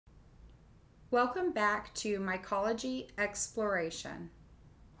Welcome back to Mycology Exploration.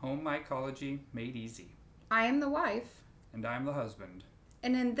 Home Mycology Made Easy. I am the wife, And I'm the husband.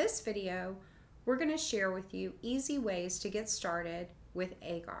 and in this video, we're going to share with you easy ways to get started with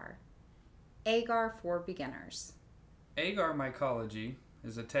agar. Agar for beginners. Agar mycology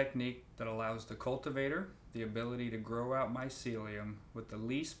is a technique that allows the cultivator the ability to grow out mycelium with the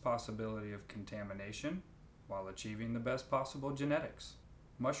least possibility of contamination while achieving the best possible genetics.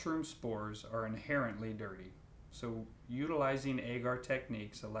 Mushroom spores are inherently dirty, so utilizing agar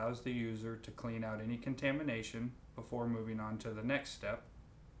techniques allows the user to clean out any contamination before moving on to the next step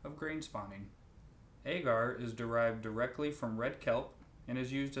of grain spawning. Agar is derived directly from red kelp and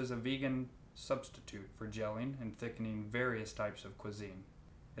is used as a vegan substitute for gelling and thickening various types of cuisine.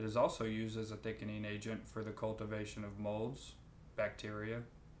 It is also used as a thickening agent for the cultivation of molds, bacteria,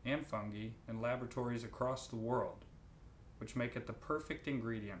 and fungi in laboratories across the world, which make it the perfect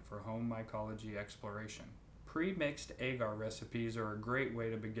ingredient for home mycology exploration. Pre-mixed agar recipes are a great way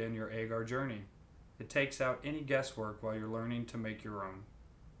to begin your agar journey. It takes out any guesswork while you're learning to make your own.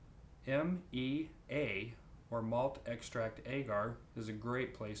 MEA, or malt extract agar, is a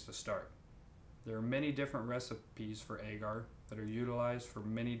great place to start. There are many different recipes for agar that are utilized for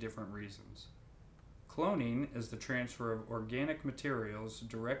many different reasons. Cloning is the transfer of organic materials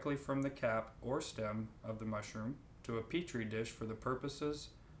directly from the cap or stem of the mushroom to a Petri dish for the purposes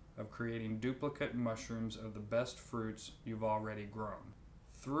of creating duplicate mushrooms of the best fruits you've already grown.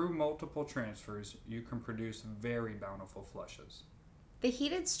 Through multiple transfers, you can produce very bountiful flushes. The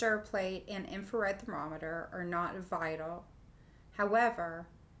heated stir plate and infrared thermometer are not vital. However,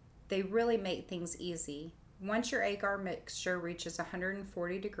 they really make things easy. Once your agar mixture reaches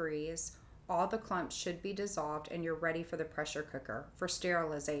 140 degrees, all the clumps should be dissolved and you're ready for the pressure cooker for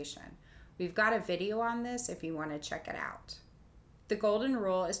sterilization. We've got a video on this if you want to check it out. The golden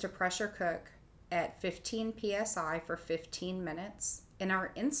rule is to pressure cook at 15 psi for 15 minutes. In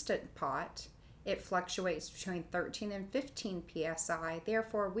our Instant Pot, it fluctuates between 13 and 15 psi,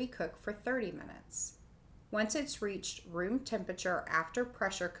 therefore we cook for 30 minutes. Once it's reached room temperature after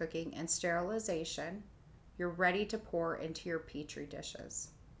pressure cooking and sterilization, you're ready to pour into your Petri dishes.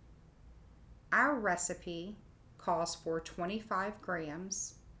 Our recipe calls for 25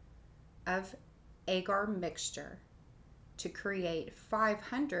 grams of agar mixture to create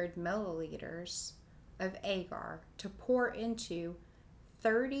 500 milliliters of agar to pour into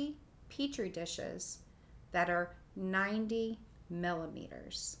 30 Petri dishes that are 90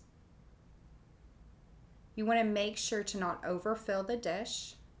 millimeters. You want to make sure to not overfill the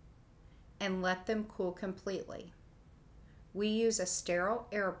dish and let them cool completely. We use a sterile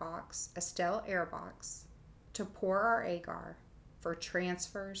air box to pour our agar for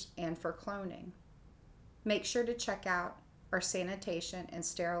transfers and for cloning. Make sure to check out our sanitation and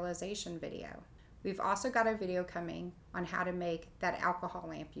sterilization video. We've also got a video coming on how to make that alcohol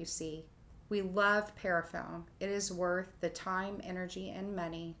lamp you see. We love parafilm. It is worth the time, energy, and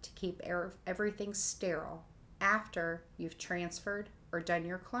money to keep everything sterile after you've transferred or done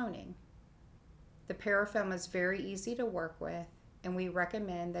your cloning. The parafilm is very easy to work with, and we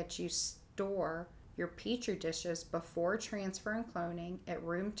recommend that you store your Petri dishes before transfer and cloning at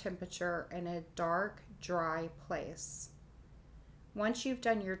room temperature in a dark, dry place. Once you've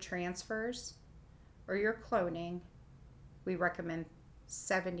done your transfers or your cloning, we recommend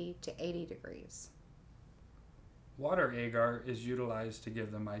 70 to 80 degrees. Water agar is utilized to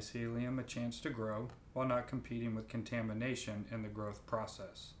give the mycelium a chance to grow while not competing with contamination in the growth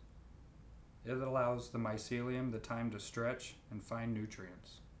process. It allows the mycelium the time to stretch and find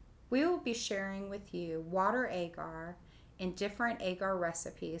nutrients. We will be sharing with you water agar and different agar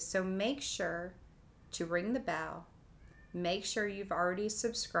recipes, so make sure to ring the bell. Make sure you've already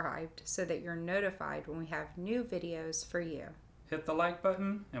subscribed so that you're notified when we have new videos for you. Hit the like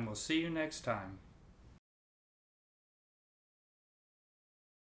button and we'll see you next time.